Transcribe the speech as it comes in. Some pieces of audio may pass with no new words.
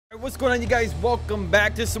What's going on, you guys? Welcome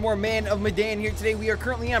back to some more Man of Medan here. Today we are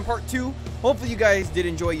currently on part 2. Hopefully you guys did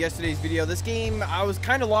enjoy yesterday's video. This game, I was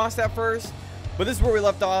kind of lost at first, but this is where we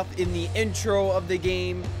left off in the intro of the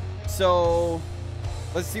game. So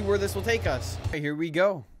let's see where this will take us. All right, here we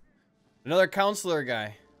go. Another counselor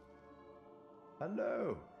guy.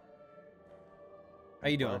 Hello. How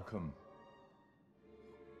you doing? Welcome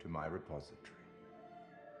to my repository.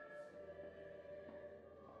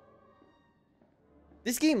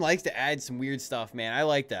 This game likes to add some weird stuff, man. I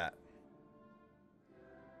like that.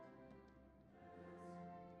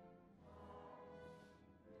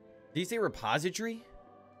 Did you say repository?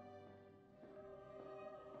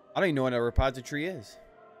 I don't even know what a repository is.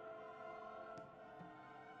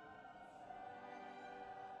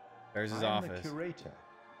 There's his office.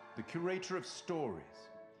 The curator of stories.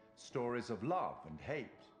 Stories of love and hate,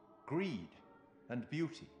 greed and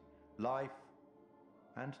beauty, life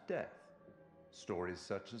and death. Stories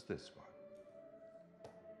such as this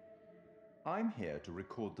one. I'm here to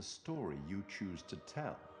record the story you choose to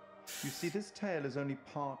tell. You see, this tale is only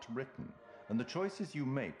part written, and the choices you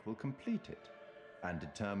make will complete it, and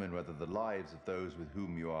determine whether the lives of those with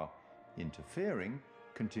whom you are interfering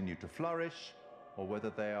continue to flourish, or whether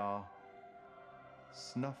they are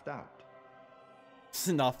snuffed out.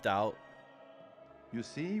 Snuffed out. You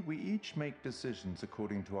see, we each make decisions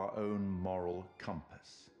according to our own moral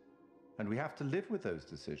compass. And we have to live with those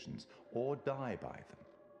decisions or die by them.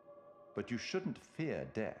 But you shouldn't fear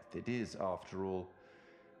death. It is, after all,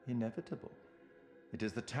 inevitable. It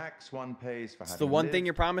is the tax one pays for having lived. It's the one thing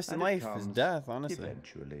you're promised in life is comes death, honestly.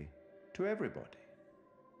 Eventually, to everybody.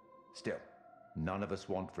 Still, none of us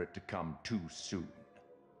want for it to come too soon,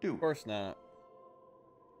 do we? Of course not.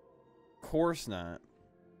 Of course not.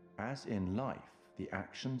 As in life, the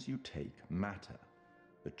actions you take matter.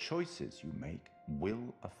 The choices you make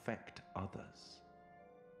will affect others.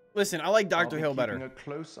 Listen, I like Dr. Hill better. I'll be keeping a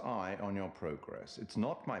close eye on your progress. It's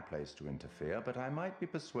not my place to interfere, but I might be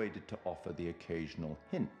persuaded to offer the occasional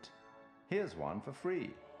hint. Here's one for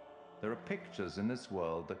free. There are pictures in this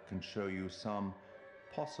world that can show you some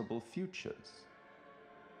possible futures.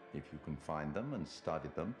 If you can find them and study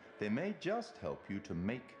them, they may just help you to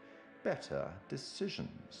make better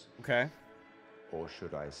decisions. Okay. Or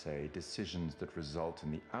should I say, decisions that result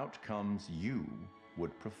in the outcomes you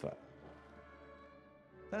would prefer.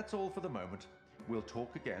 That's all for the moment. We'll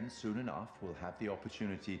talk again soon enough. We'll have the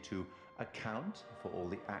opportunity to account for all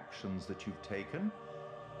the actions that you've taken,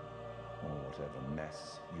 or whatever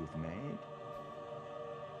mess you've made.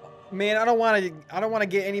 Man, I don't want to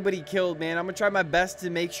get anybody killed, man. I'm gonna try my best to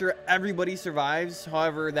make sure everybody survives.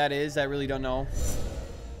 However that is, I really don't know.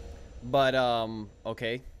 But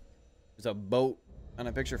okay. There's a boat on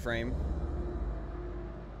a picture frame.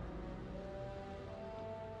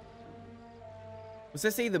 What's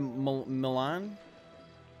that say? The Milan?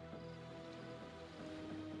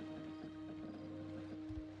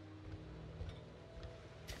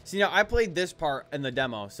 See, now I played this part in the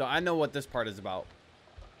demo, so I know what this part is about.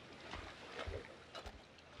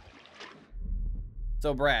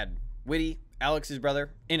 So Brad, witty, Alex's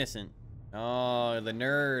brother, innocent. Oh, the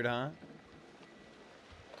nerd, huh?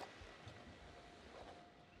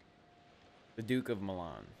 The Duke of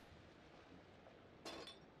Milan.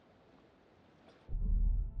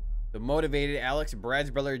 The motivated Alex,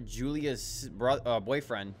 Brad's brother, Julia's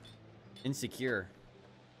boyfriend. Insecure.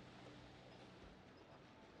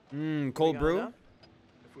 Cold brew?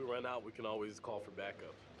 If we run out, we can always call for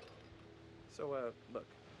backup. So, look.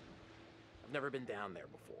 I've never been down there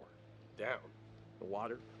before. Down? The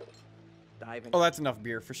water, diving. Oh, that's enough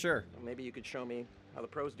beer for sure. Well, maybe you could show me how the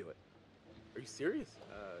pros do it. Are you serious?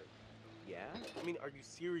 Yeah? I mean, are you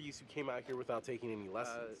serious you came out here without taking any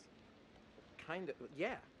lessons? Kind of,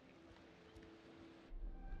 yeah.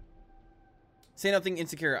 Say nothing,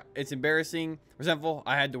 insecure. It's embarrassing, resentful.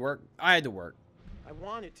 I had to work. I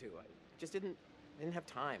wanted to. I just didn't have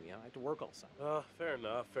time, you know. I had to work all summer. Fair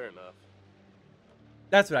enough, fair enough.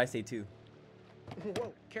 That's what I say too.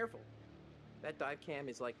 Whoa, careful. That dive cam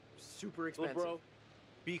is like super expensive. Well, bro,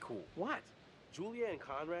 be cool. What? Julia and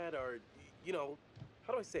Conrad are, you know,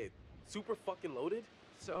 how do I say it? Super fucking loaded.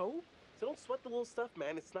 So don't sweat the little stuff,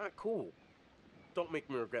 man. It's not cool. Don't make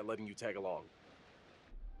me regret letting you tag along.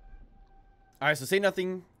 All right, so say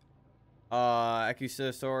nothing.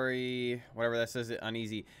 Accusatory, whatever that says, it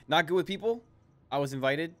uneasy. Not good with people. I was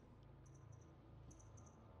invited.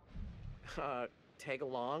 Tag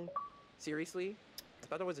along? Seriously? I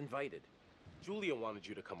thought I was invited. Julia wanted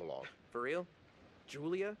you to come along. For real?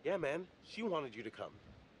 Julia? Yeah, man. She wanted you to come.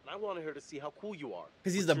 And I wanted her to see how cool you are.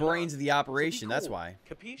 Because he's the brains of the operation, so that's why.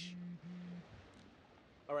 Capiche?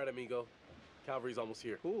 All right, amigo. Calvary's almost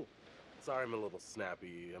here. Cool. Sorry I'm a little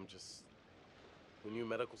snappy. I'm just... We knew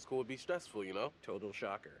medical school would be stressful, you know? Total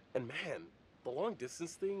shocker. And man, the long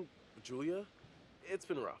distance thing with Julia, it's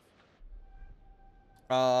been rough.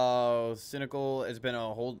 Cynical. It's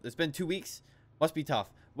been 2 weeks. Must be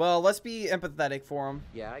tough. Well, let's be empathetic for him.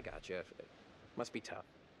 Yeah, I got you. Must be tough.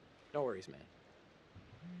 No worries, man.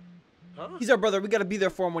 Huh? He's our brother. We gotta be there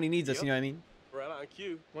for him when he needs us. Yep. You know what I mean? Right on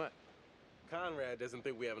cue. What? Conrad doesn't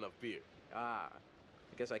think we have enough beer. Ah,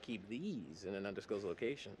 I guess I keep these in an undisclosed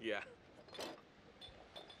location. Yeah.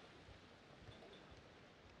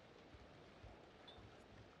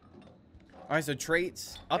 All right. So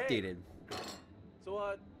traits updated.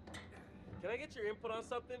 So, can I get your input on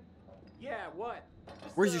something? Yeah, what?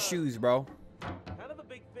 Just, Where's your shoes, bro? Kind of a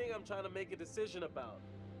big thing I'm trying to make a decision about.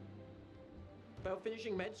 About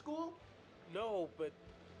finishing med school? No, but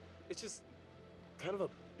it's just kind of a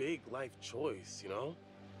big life choice, you know?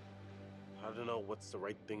 I don't know what's the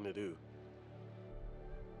right thing to do.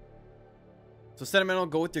 So sentimental,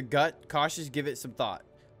 go with your gut. Cautious, give it some thought.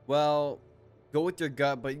 Well, go with your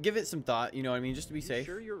gut, but give it some thought. You know what I mean? Just to be safe.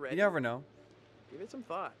 Sure you're ready? You never know. Give it some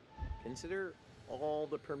thought. Consider all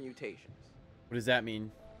the permutations. What does that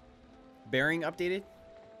mean? Bearing updated?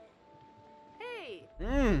 Hey,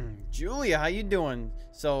 Julia, how you doing?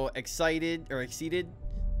 So excited or exceeded?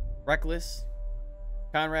 Reckless?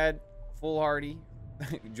 Conrad? Foolhardy?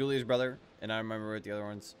 Julia's brother. And I remember what the other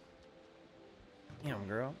ones. Damn,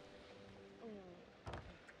 girl.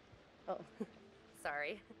 oh,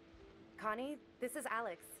 sorry. Connie, this is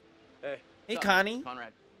Alex. Hey, Hey, Sup, Connie.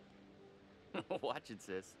 Conrad. Watch it,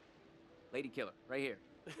 sis. Lady killer, right here.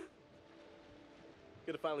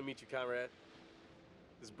 good to finally meet you, Conrad.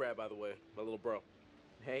 This is Brad, by the way, my little bro.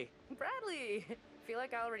 Hey. Bradley, feel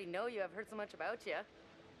like I already know you. I've heard so much about you.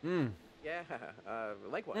 Yeah,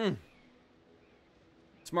 likewise.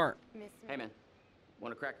 Smart. Miss me? Hey, man.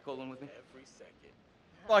 Want to crack a cold one with me? Every second.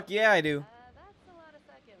 Fuck yeah, I do. That's a lot of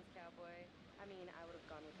seconds, cowboy. I mean, I would have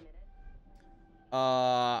gone with a minute.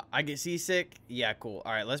 I get seasick. Yeah, cool.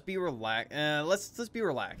 All right, let's be relaxed. Let's be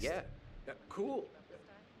relaxed. Yeah. Cool. This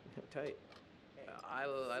time? Tight. I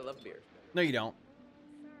love beers. No, you don't.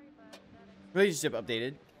 Sorry, but that Relationship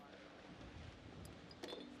updated.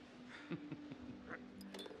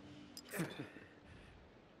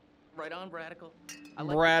 Right on, Bradical. I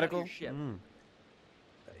like Radical. your ship.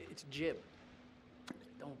 It's Jib.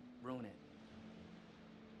 Don't ruin it.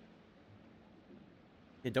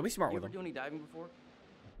 Yeah, don't be smart You with ever him. do any diving before?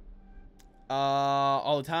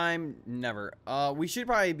 All the time, never. We should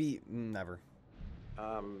probably be never.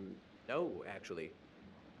 No, actually.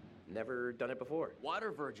 Never done it before.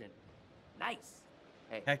 Water virgin. Nice.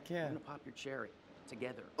 Hey, Heck yeah. we're gonna pop your cherry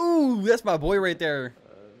together. Ooh, that's my boy right there.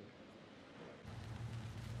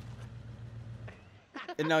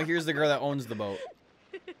 And now here's the girl that owns the boat.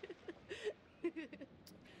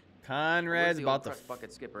 Conrad's Where's the about old to crust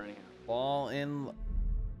bucket skipper anyhow? fall in.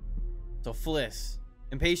 So Fliss,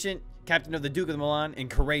 impatient, captain of the Duke of the Milan, and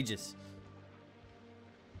courageous.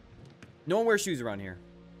 No one wears shoes around here.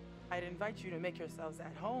 I'd invite you to make yourselves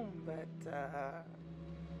at home, but,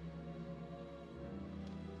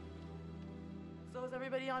 So is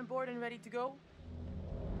everybody on board and ready to go?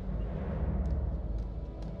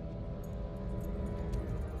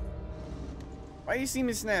 Why you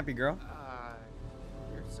seeming snappy, girl?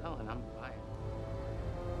 You're selling, I'm buying.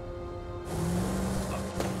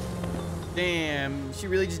 Damn, she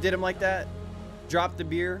really just did him like that? Dropped the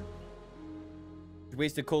beer?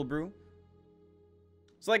 Wasted cold brew?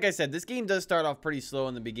 So like I said, this game does start off pretty slow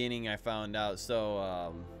in the beginning, I found out.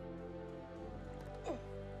 So,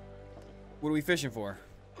 what are we fishing for?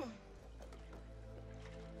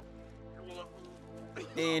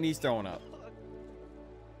 And he's throwing up.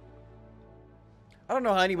 I don't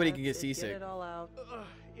know how anybody can get That's it, seasick. Get it all out.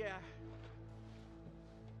 Yeah.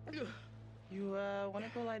 You, wanna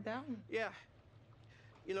go lie down? Yeah.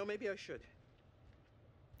 You know, maybe I should.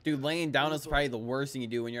 Dude, laying down is probably the worst thing you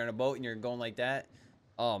do when you're on a boat and you're going like that.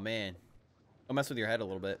 Oh, man. I'll mess with your head a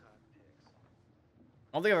little bit.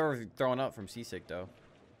 I don't think I've ever thrown up from seasick, though.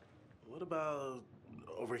 What about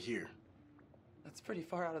over here? That's pretty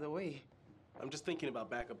far out of the way. I'm just thinking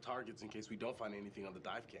about backup targets in case we don't find anything on the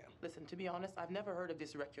dive cam. Listen, to be honest, I've never heard of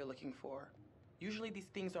this wreck you're looking for. Usually these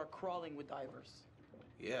things are crawling with divers.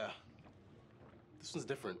 Yeah. This one's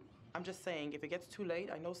different. I'm just saying, if it gets too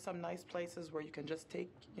late, I know some nice places where you can just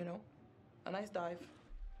take, you know, a nice dive.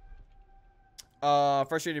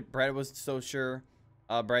 Frustrated Brad was so sure.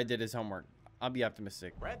 Brad did his homework. I'll be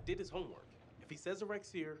optimistic. Brad did his homework. If he says the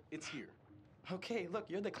wreck's here, it's here. Okay, look,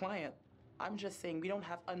 you're the client. I'm just saying we don't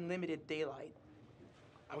have unlimited daylight.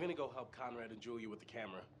 I'm gonna go help Conrad and Julia with the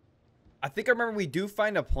camera. I think I remember we do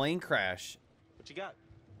find a plane crash, What you got?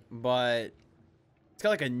 but it's got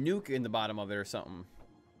like a nuke in the bottom of it or something.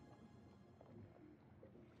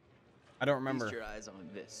 I don't remember. Feast your eyes on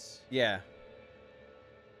this. Yeah.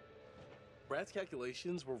 Brad's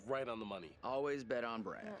calculations were right on the money. Always bet on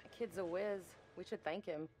Brad. Kid's a whiz. We should thank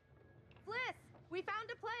him. Fliss, we found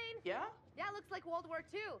a plane. Yeah? Yeah, looks like World War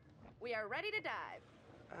II. We are ready to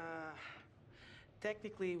dive.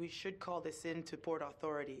 Technically, we should call this in to port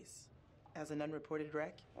authorities as an unreported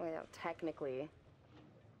wreck. Well, technically.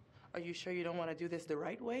 Are you sure you don't want to do this the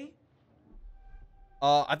right way?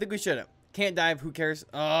 I think we should. Can't dive. Who cares?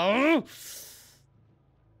 Oh.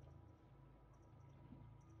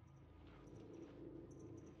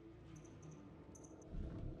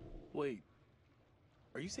 Wait,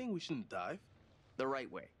 are you saying we shouldn't dive? The right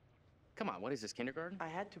way. Come on, what is this, kindergarten? I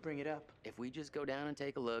had to bring it up. If we just go down and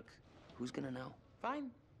take a look, who's gonna know?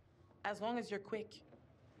 Fine. As long as you're quick.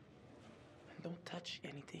 And don't touch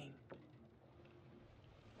anything.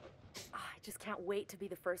 I just can't wait to be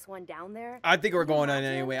the first one down there. I think we're Can you going on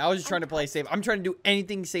imagine? anyway. I was just trying to play touched. safe. I'm trying to do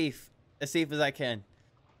anything safe as I can.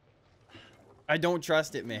 I don't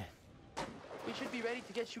trust it, man. We should be ready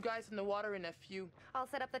to get you guys in the water in a few. I'll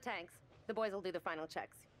set up the tanks. The boys will do the final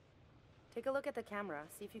checks. Take a look at the camera.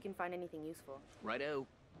 See if you can find anything useful. Righto.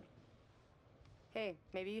 Hey,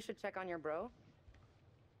 maybe you should check on your bro.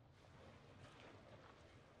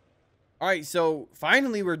 All right, so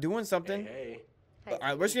finally we're doing something. Hey. Hey, All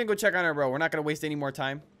right, we're just gonna go check on our bro. We're not gonna waste any more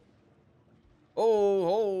time. Oh,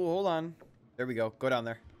 hold on. There we go. Go down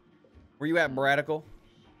there. Where you at, Bradical?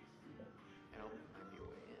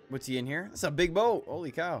 What's he in here? That's a big boat.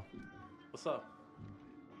 Holy cow. What's up?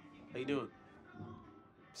 How you doing?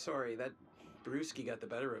 Sorry, that brewski got the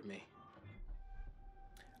better of me.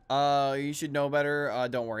 You should know better.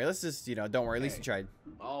 Don't worry. Let's just, don't worry. At least you tried.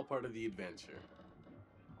 All part of the adventure.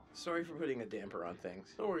 Sorry for putting a damper on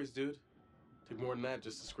things. No worries, dude. Took more than that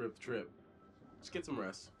just to screw up the trip. Just get some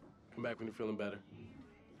rest. Come back when you're feeling better.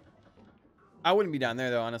 I wouldn't be down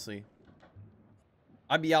there though, honestly.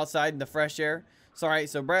 I'd be outside in the fresh air. So, all right,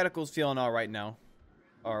 so Bradical's feeling all right now.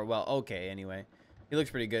 Or, well, okay, anyway. He looks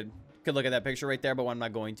pretty good. Could look at that picture right there, but I'm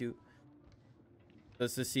not going to.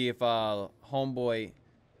 Let's just see if Homeboy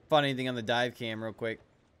found anything on the dive cam real quick.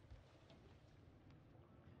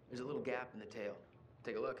 There's a little gap in the tail.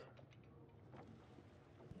 Take a look.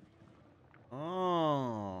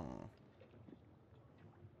 Oh.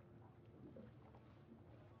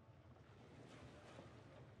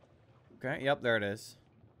 Okay, yep, there it is.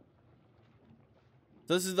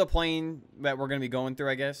 So this is the plane that we're going to be going through,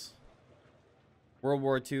 I guess. World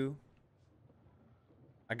War II.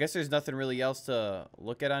 I guess there's nothing really else to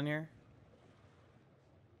look at on here.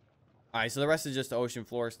 Alright, so the rest is just the ocean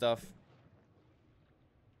floor stuff.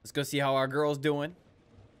 Let's go see how our girl's doing.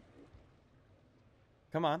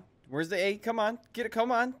 Come on. Where's the A? Come on. Get it.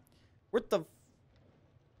 Come on. Where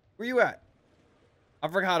you at? I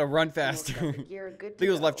forgot how to run faster. I think You're good it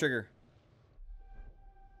was left trigger.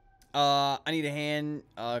 I need a hand.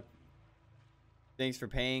 Thanks for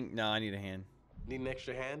paying. No, I need a hand. Need an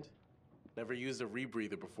extra hand? Never used a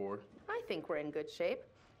rebreather before. I think we're in good shape.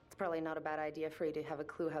 It's probably not a bad idea for you to have a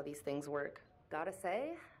clue how these things work. Gotta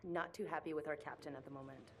say, not too happy with our captain at the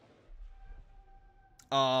moment.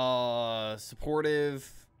 Supportive.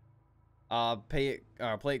 Play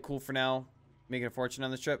it cool for now. Making a fortune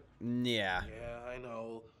on this trip. Yeah. Yeah, I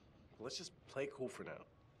know. Let's just play cool for now.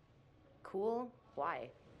 Cool? Why?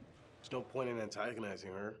 There's no point in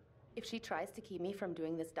antagonizing her. If she tries to keep me from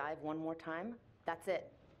doing this dive one more time, that's it.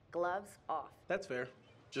 Gloves off. That's fair.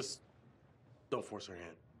 Just don't force her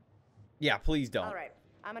hand. Yeah, please don't. All right.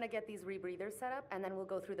 I'm gonna get these rebreathers set up, and then we'll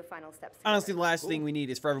go through the final steps. Honestly, the together. last thing we need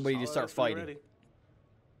is for everybody to start Solid, fighting. ready.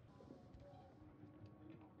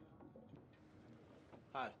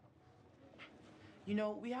 Hi. You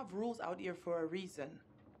know, we have rules out here for a reason.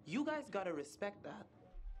 You guys gotta respect that.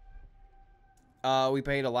 We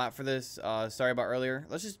paid a lot for this. Sorry about earlier.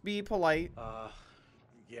 Let's just be polite.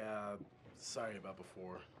 Yeah, sorry about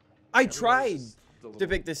before. I Everyone's tried just a to little-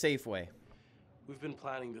 pick the safe way. We've been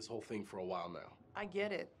planning this whole thing for a while now. I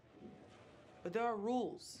get it. But there are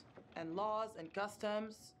rules and laws and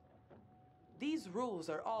customs. These rules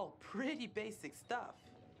are all pretty basic stuff.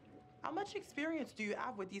 How much experience do you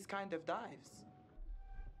have with these kind of dives?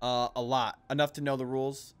 A lot. Enough to know the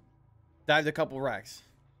rules. Dived a couple wrecks.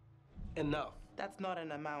 Enough. That's not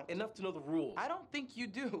an amount. Enough to know the rules. I don't think you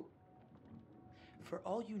do. For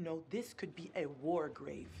all you know, this could be a war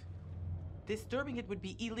grave. Disturbing it would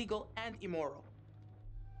be illegal and immoral.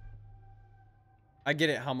 I get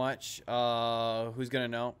it. How much? Who's gonna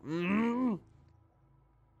know?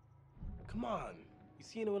 Come on. You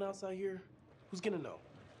see anyone else out here? Who's gonna know?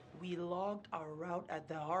 We logged our route at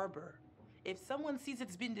the harbor. If someone sees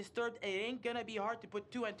it's been disturbed, it ain't gonna be hard to put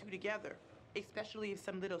 2 and 2 together. Especially if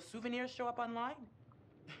some little souvenirs show up online.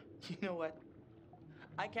 You know what?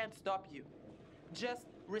 I can't stop you. Just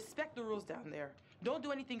respect the rules down there. Don't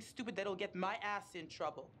do anything stupid that'll get my ass in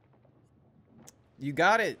trouble. You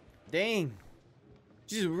got it. Dang.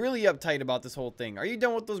 She's really uptight about this whole thing. Are you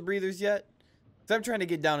done with those breathers yet? Because I'm trying to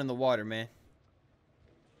get down in the water, man.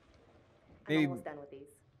 I'm almost done with these.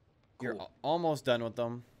 You're almost done with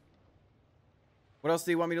them. What else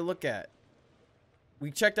do you want me to look at?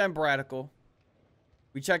 We checked on Bradical.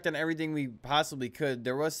 We checked on everything we possibly could.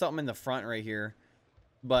 There was something in the front right here.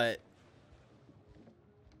 But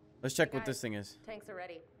let's check what this thing is. Tanks are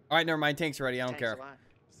ready. All right, never mind. Tanks are ready. I don't care.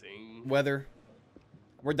 Sing. Weather.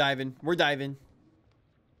 We're diving. We're diving.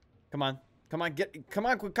 Come on. Come on. Come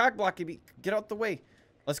on. Quit cock blocking. Get out the way.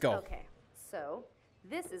 Let's go. Okay, so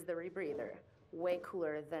this is the rebreather. Way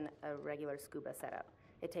cooler than a regular scuba setup.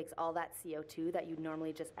 It takes all that CO2 that you'd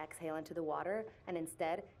normally just exhale into the water, and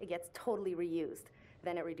instead, it gets totally reused.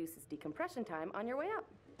 Then it reduces decompression time on your way up.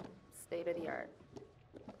 State of the art.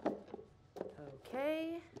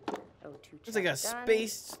 Okay. O2 It's like a done.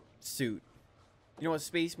 space suit. You know what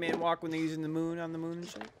spaceman walk when they're using the moon on the moon and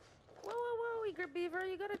shit? Whoa, whoa, whoa, Eager Beaver,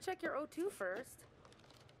 you gotta check your O2 first.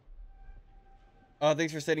 Oh,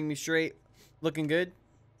 thanks for setting me straight. Looking good.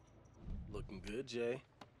 Looking good, Jay.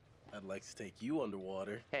 I'd like to take you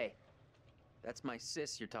underwater. Hey, that's my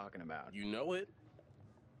sis you're talking about. You know it.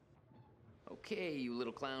 Okay, you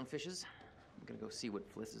little clownfishes. I'm gonna go see what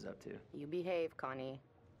Fliss is up to. You behave, Connie.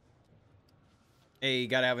 Hey, you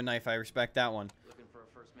gotta have a knife. I respect that one. Looking for a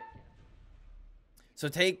first mate camp. So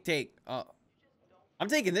take. I'm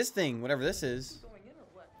taking this thing, whatever this is. Going in or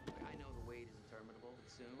what? I know the wait is interminable, but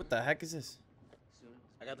soon. What the heck is this? Soon.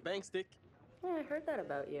 I got the bang stick. Yeah, I heard that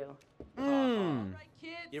about you. Mmm. All right,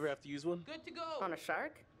 kids. You ever have to use one? Good to go. On a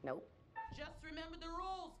shark? Nope. Just remember the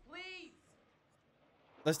rules, please.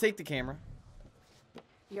 Let's take the camera.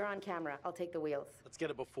 You're on camera. I'll take the wheels. Let's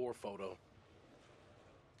get a before photo.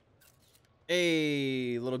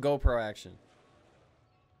 Hey, little GoPro action.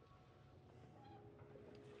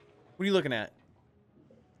 What are you looking at?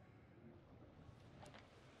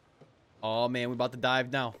 Oh man, we're about to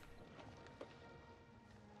dive now.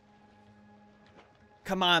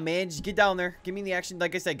 Come on, man. Just get down there. Give me the action.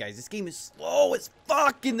 Like I said, guys, this game is slow as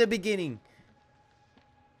fuck in the beginning.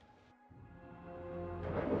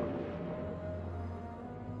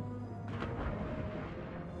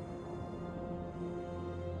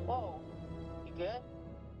 Whoa. You good?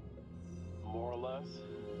 More or less.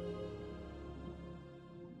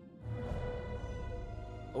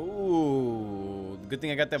 Oh, good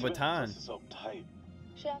thing I got that baton. This is so tight.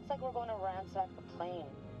 She acts like we're going to ransack the plane.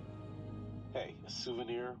 Hey, a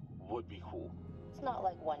souvenir would be cool. It's not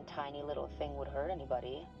like one tiny little thing would hurt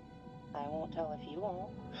anybody. I won't tell if you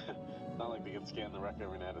won't. Not like they can scan the wreck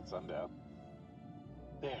every night at sundown.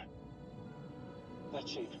 There. That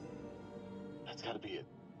shape. That's gotta be it.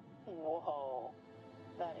 Whoa.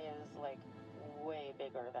 That is, like, way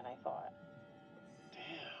bigger than I thought.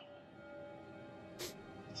 Damn.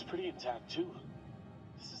 It's pretty intact, too.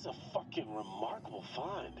 This is a fucking remarkable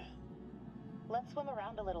find. Let's swim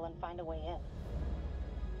around a little and find a way in.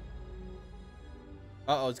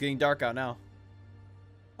 Uh-oh, it's getting dark out now.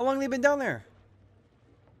 How long have they been down there?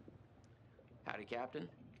 Howdy, Captain.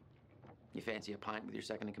 You fancy a pint with your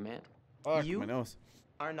second in command? Fuck, You? my nose.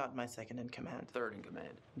 Are not my second in command. Third in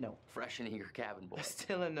command. No. Fresh and eager cabin boy.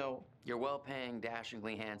 Still a no. Your well-paying,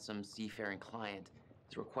 dashingly handsome, seafaring client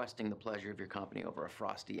is requesting the pleasure of your company over a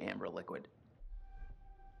frosty amber liquid.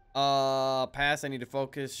 Pass. I need to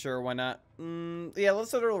focus. Sure, why not? Yeah,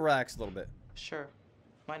 let's let her relax a little bit. Sure.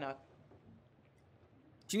 Why not?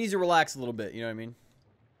 She needs to relax a little bit, you know what I mean?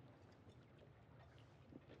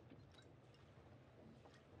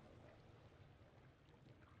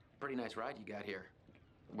 Pretty nice ride you got here.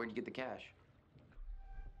 Where'd you get the cash?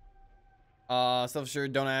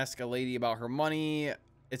 Self-assured, don't ask a lady about her money.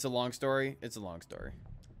 It's a long story. It's a long story.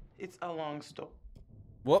 It's a long story.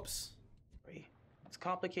 Whoops. It's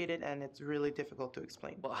complicated and it's really difficult to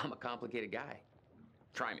explain. Well, I'm a complicated guy.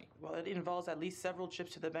 Try me. Well, it involves at least several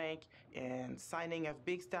trips to the bank and signing of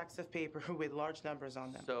big stacks of paper with large numbers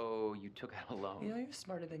on them. So you took out a loan. You know, you're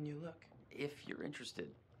smarter than you look. If you're interested,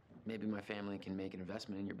 maybe my family can make an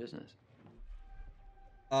investment in your business.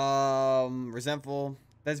 Resentful.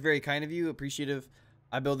 That's very kind of you. Appreciative.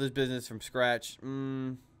 I built this business from scratch.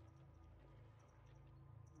 I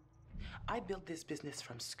built this business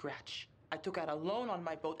from scratch. I took out a loan on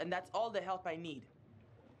my boat, and that's all the help I need.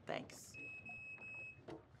 Thanks.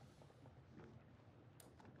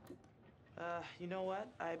 You know what?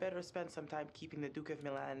 I better spend some time keeping the Duke of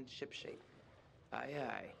Milan shipshape. Aye,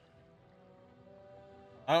 aye.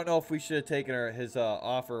 I don't know if we should have taken his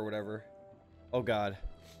offer or whatever. Oh god.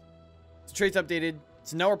 So traits updated.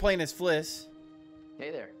 So now we're playing as Fliss.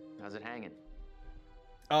 Hey there. How's it hanging?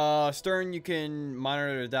 Stern, you can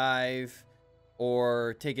monitor the dive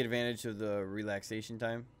or take advantage of the relaxation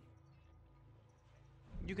time.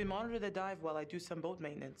 You can monitor the dive while I do some boat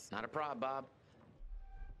maintenance. Not a prob, Bob.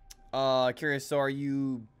 Curious, so are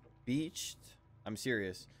you beached? I'm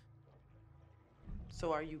serious.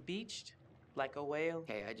 So are you beached? Like a whale?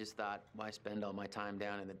 Hey, I just thought, why spend all my time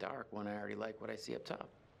down in the dark when I already like what I see up top?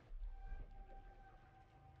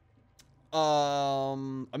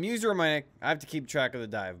 Amuse or romantic? I have to keep track of the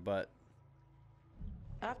dive, but...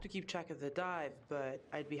 I have to keep track of the dive, but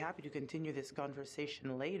I'd be happy to continue this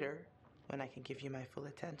conversation later when I can give you my full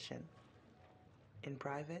attention. In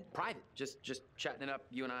private? Private. Just chatting it up,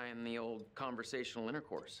 you and I, in the old conversational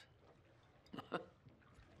intercourse.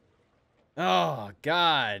 Oh,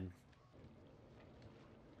 God.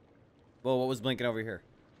 Well, what was blinking over here?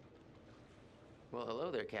 Well,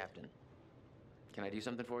 hello there, Captain. Can I do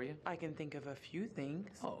something for you? I can think of a few things.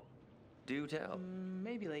 Oh, do tell.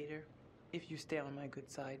 Maybe later, if you stay on my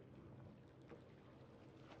good side.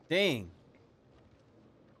 Dang.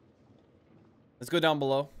 Let's go down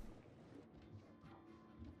below.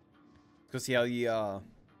 Let's go see how the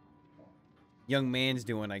young man's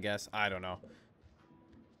doing, I guess. I don't know.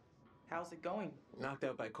 How's it going? Knocked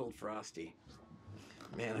out by cold frosty.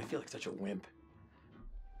 Man, I feel like such a wimp.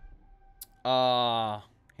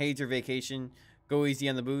 Hates your vacation. Go easy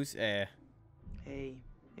on the booze. Eh. Hey,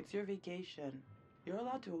 it's your vacation. You're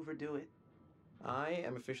allowed to overdo it. I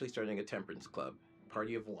am officially starting a temperance club.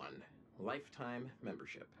 Party of one. Lifetime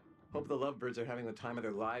membership. Hope the lovebirds are having the time of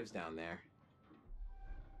their lives down there.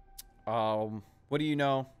 What do you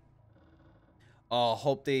know?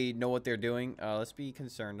 Hope they know what they're doing. Let's be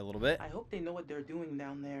concerned a little bit. I hope they know what they're doing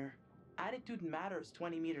down there. Attitude matters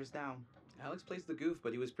 20 meters down. Alex plays the goof,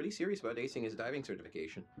 but he was pretty serious about acing his diving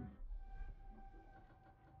certification.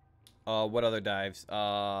 What other dives?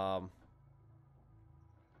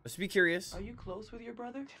 Let's be curious. Are you close with your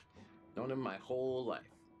brother? Known him my whole life.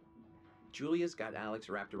 Julia's got Alex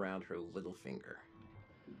wrapped around her little finger.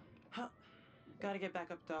 Huh. Gotta get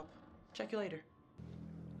back up top. Check you later.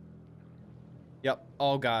 Yep.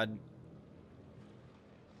 Oh, God.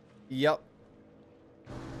 Yep.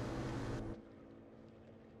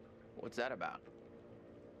 What's that about?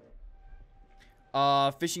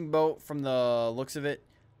 Fishing boat from the looks of it.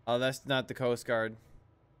 That's not the Coast Guard.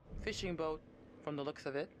 Fishing boat, from the looks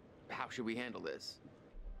of it. How should we handle this?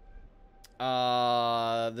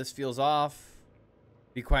 This feels off.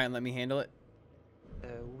 Be quiet and let me handle it.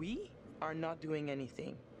 We are not doing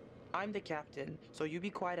anything. I'm the captain, so you be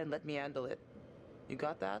quiet and let me handle it. You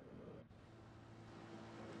got that?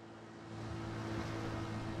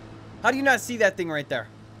 How do you not see that thing right there?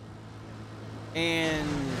 And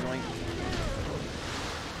like,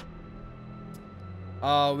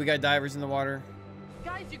 we got divers in the water.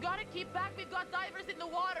 Guys, you gotta keep back. We've got divers in the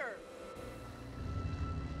water.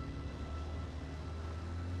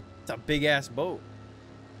 It's a big ass boat.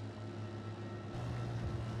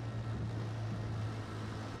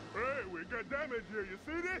 Hey, we got damage here. You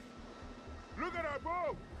see this? Look at our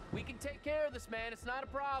boat. We can take care of this, man. It's not a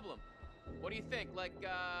problem. What do you think? Like,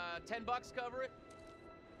 $10 cover it?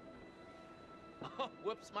 Oh,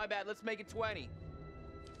 whoops, my bad. Let's make it 20.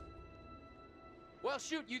 Well,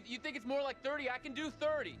 shoot, you think it's more like 30? I can do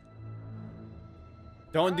 30.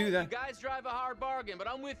 Don't do that. You guys drive a hard bargain, but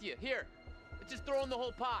I'm with you. Here, let's just throw in the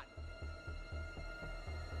whole pot.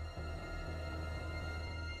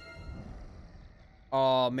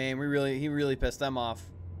 Oh man, he really pissed them off.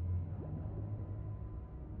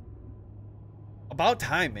 About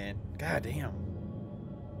time, man. God damn.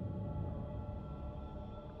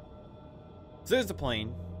 So there's the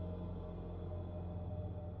plane.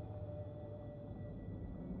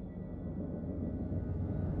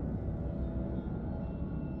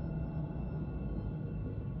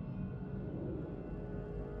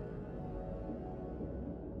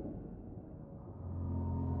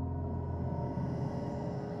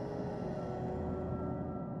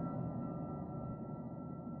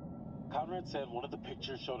 Conrad said one of the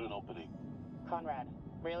pictures showed an opening. Conrad,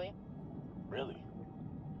 really? Really?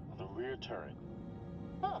 On the rear turret.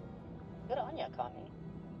 Huh. Good on ya, Connie.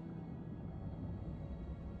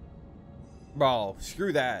 Bro,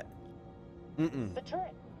 screw that. Mm-mm. The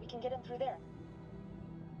turret. We can get in through there.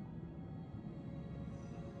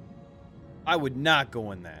 I would not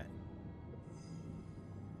go in that.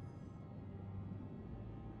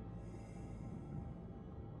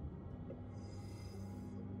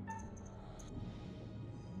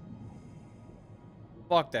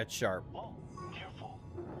 Fuck, that's sharp. Whoa, careful.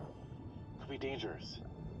 Could be dangerous.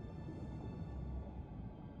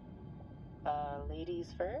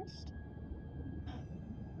 Ladies first?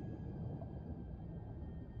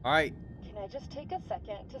 All right. Can I just take a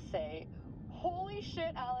second to say, holy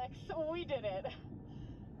shit, Alex, we did it.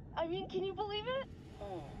 I mean, can you believe it?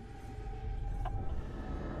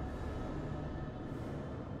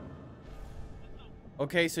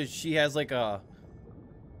 Okay, so she has like a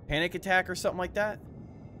panic attack or something like that?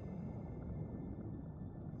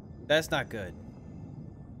 That's not good.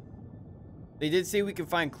 They did say we can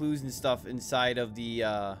find clues and stuff inside of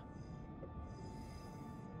the,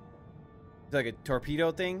 like a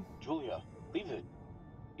torpedo thing. Julia, leave it.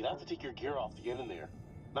 You'd have to take your gear off to get in there.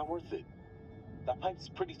 Not worth it. That pipe's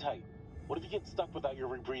pretty tight. What if you get stuck without your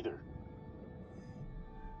rebreather?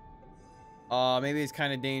 Maybe it's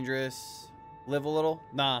kind of dangerous. Live a little?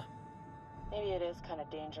 Nah. Maybe it is kind of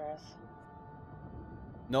dangerous.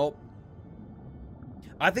 Nope.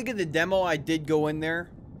 I think in the demo I did go in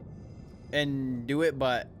there and do it,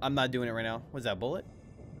 but I'm not doing it right now. What's that, bullet?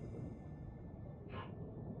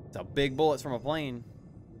 It's a big bullets from a plane.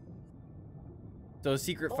 So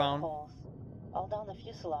secret Bullet found. holes, all down the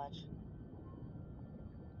fuselage.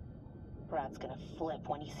 Brad's gonna flip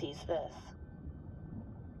when he sees this.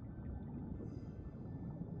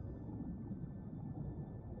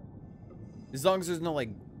 As long as there's no like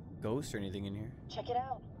ghosts or anything in here. Check it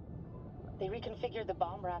out. They reconfigured the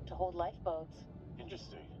bomb rack to hold lifeboats.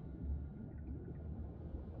 Interesting.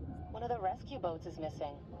 One of the rescue boats is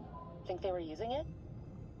missing. Think they were using it?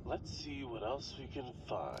 Let's see what else we can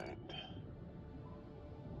find.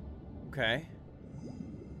 Okay.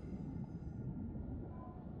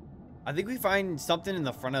 I think we find something in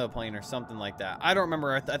the front of the plane or something like that. I don't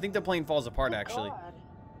remember. I think the plane falls apart, actually. God.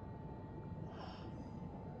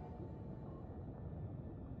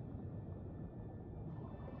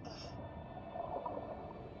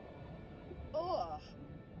 Ugh.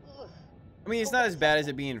 Ugh. I mean, it's not as bad as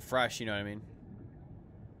it being fresh, you know what I mean?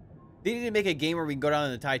 They need to make a game where we can go down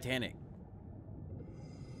in the Titanic.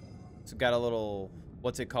 So got a little,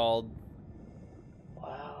 what's it called?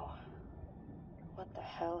 Wow. What the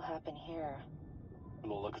hell happened here? From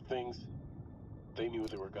the look of things, they knew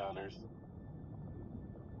they were goners.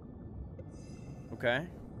 Okay.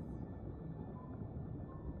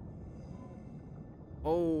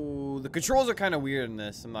 Oh, the controls are kind of weird in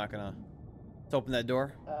this. I'm not gonna. Let's open that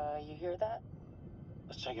door. You hear that?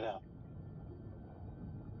 Let's check it out.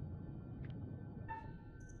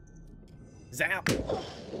 Zap!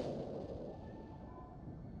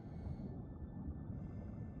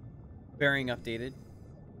 Bearing updated.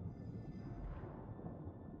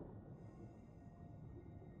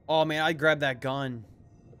 Oh man, I grabbed that gun.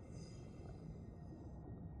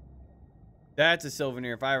 That's a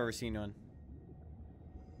souvenir if I've ever seen one.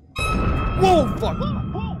 Whoa, fuck!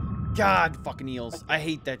 Whoa! God, fucking eels. I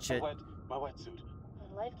hate that shit. My wetsuit.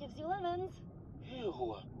 Life gives you lemons.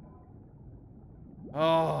 Ew.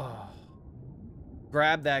 Oh.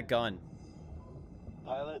 Grab that gun.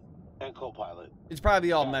 Pilot and co-pilot. It's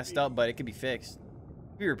probably all messed up, but it could be fixed.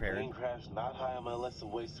 Be repaired. Plane crash not high on my list of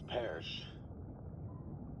ways to perish.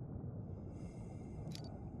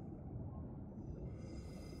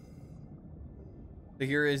 So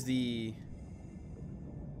here is the...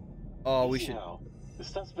 Oh, we Easy should... now. This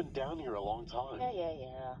stuff's been down here a long time.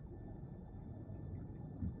 Yeah.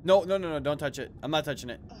 No, don't touch it. I'm not touching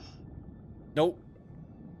it. Nope.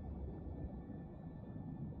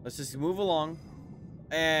 Let's just move along.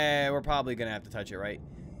 We're probably gonna have to touch it, right?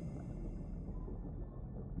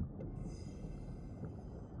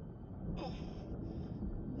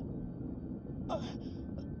 Oh,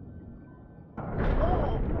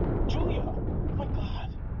 Julia! Oh my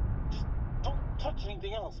God! Just don't touch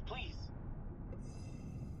anything else, please.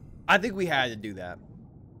 I think we had to do that.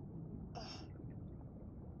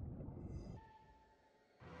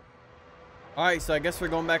 Alright, so I guess we're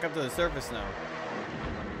going back up to the surface now.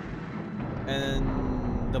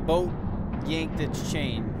 And the boat yanked its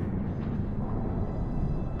chain.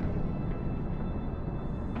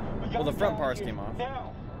 Well, the front parts came off.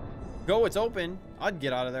 Now. Go, it's open. I'd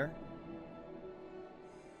get out of there.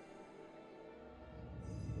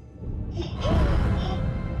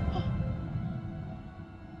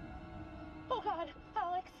 Oh God,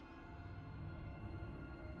 Alex.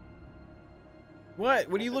 What?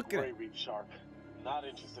 What are you That's a looking at? gray reef shark. Not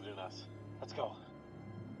interested in us. Let's go.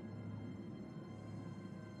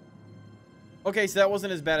 Okay, so that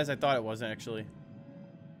wasn't as bad as I thought it was, actually.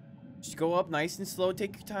 Just go up nice and slow.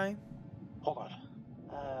 Take your time. Hold on.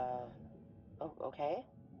 Oh, okay.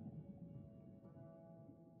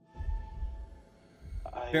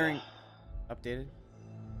 Bearing updated.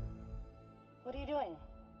 What are you doing?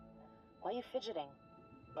 Why are you fidgeting?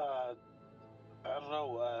 I don't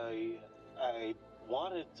know. I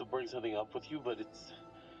wanted to bring something up with you, but it's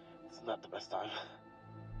not the best time.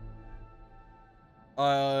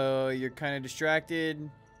 You're kind of distracted.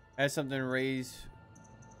 Has something to raise.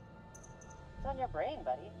 What's on your brain,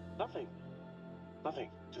 buddy? Nothing. Nothing.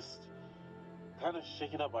 Just kind of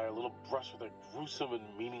shaken up by our little brush with a gruesome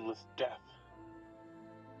and meaningless death.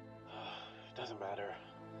 It doesn't matter.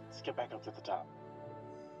 Let's get back up to the top.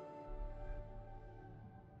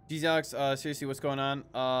 Geez, Alex, seriously, what's going on?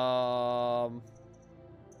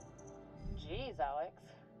 Jeez, Alex.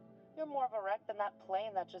 You're more of a wreck than that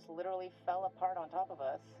plane that just literally fell apart on top of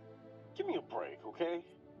us. Give me a break, okay?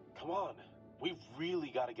 Come on. We've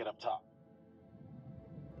really got to get up top.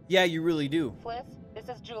 Yeah, you really do. Fliss, this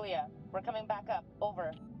is Julia. We're coming back up.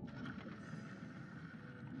 Over.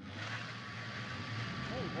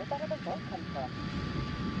 Hey, where'd that other boat come from?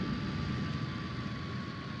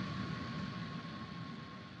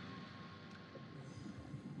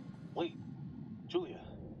 Wait, Julia.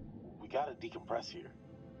 We got to decompress here.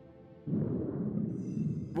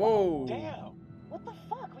 Whoa. Damn. What the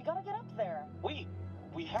fuck? We gotta get up there. Wait,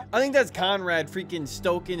 we have to... I think that's Conrad freaking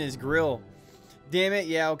stoking his grill. Damn it.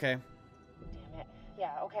 Yeah, okay. Damn it.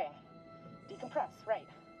 Yeah, okay. Decompress, right.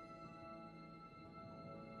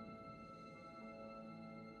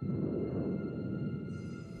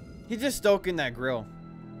 He's just stoking that grill.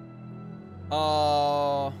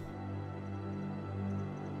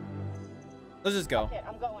 Let's just go. Okay,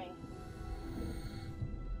 I'm going.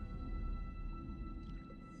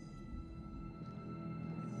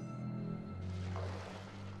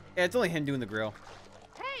 Yeah, it's only him doing the grill.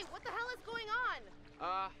 Hey, what the hell is going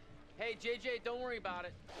on? Hey, JJ, don't worry about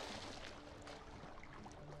it.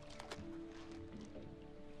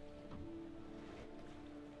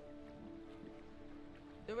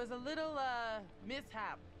 There was a little,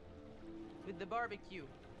 mishap with the barbecue.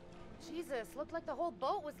 Jesus, looked like the whole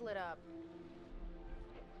boat was lit up.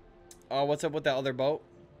 What's up with that other boat?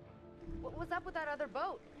 What was up with that other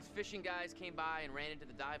boat? These fishing guys came by and ran into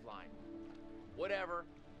the dive line. Whatever.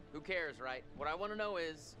 Who cares, right? What I want to know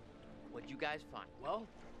is, what'd you guys find? Well,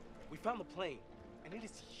 we found the plane, and it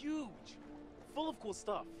is huge, full of cool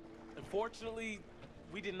stuff. Unfortunately,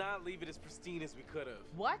 we did not leave it as pristine as we could have.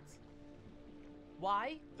 What?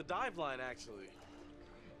 Why? The dive line, actually.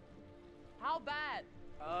 How bad?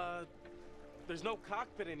 There's no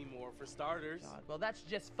cockpit anymore, for starters. God, well, that's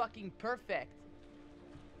just fucking perfect.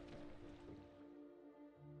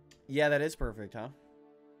 Yeah, that is perfect, huh?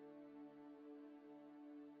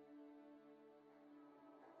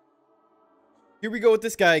 Here we go with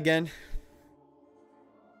this guy again.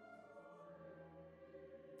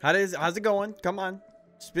 How's it going? Come on.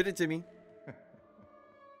 Spit it to me.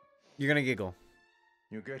 You're gonna giggle.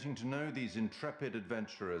 You're getting to know these intrepid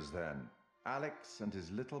adventurers then. Alex and his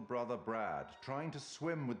little brother Brad, trying to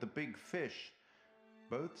swim with the big fish.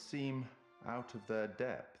 Both seem out of their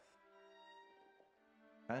depth.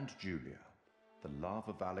 And Julia, the love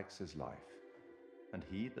of Alex's life, and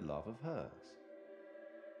he the love of hers.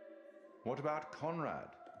 What about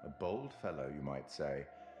Conrad? A bold fellow, you might say.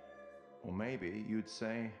 Or maybe you'd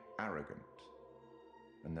say arrogant.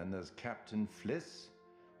 And then there's Captain Fliss,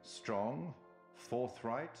 strong,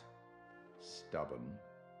 forthright, stubborn.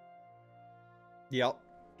 Yep.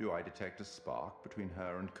 Do I detect a spark between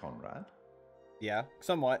her and Conrad? Yeah,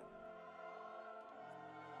 somewhat.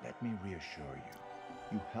 Let me reassure you.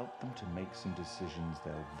 You help them to make some decisions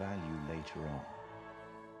they'll value later on.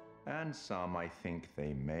 And some I think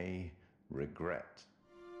they may regret.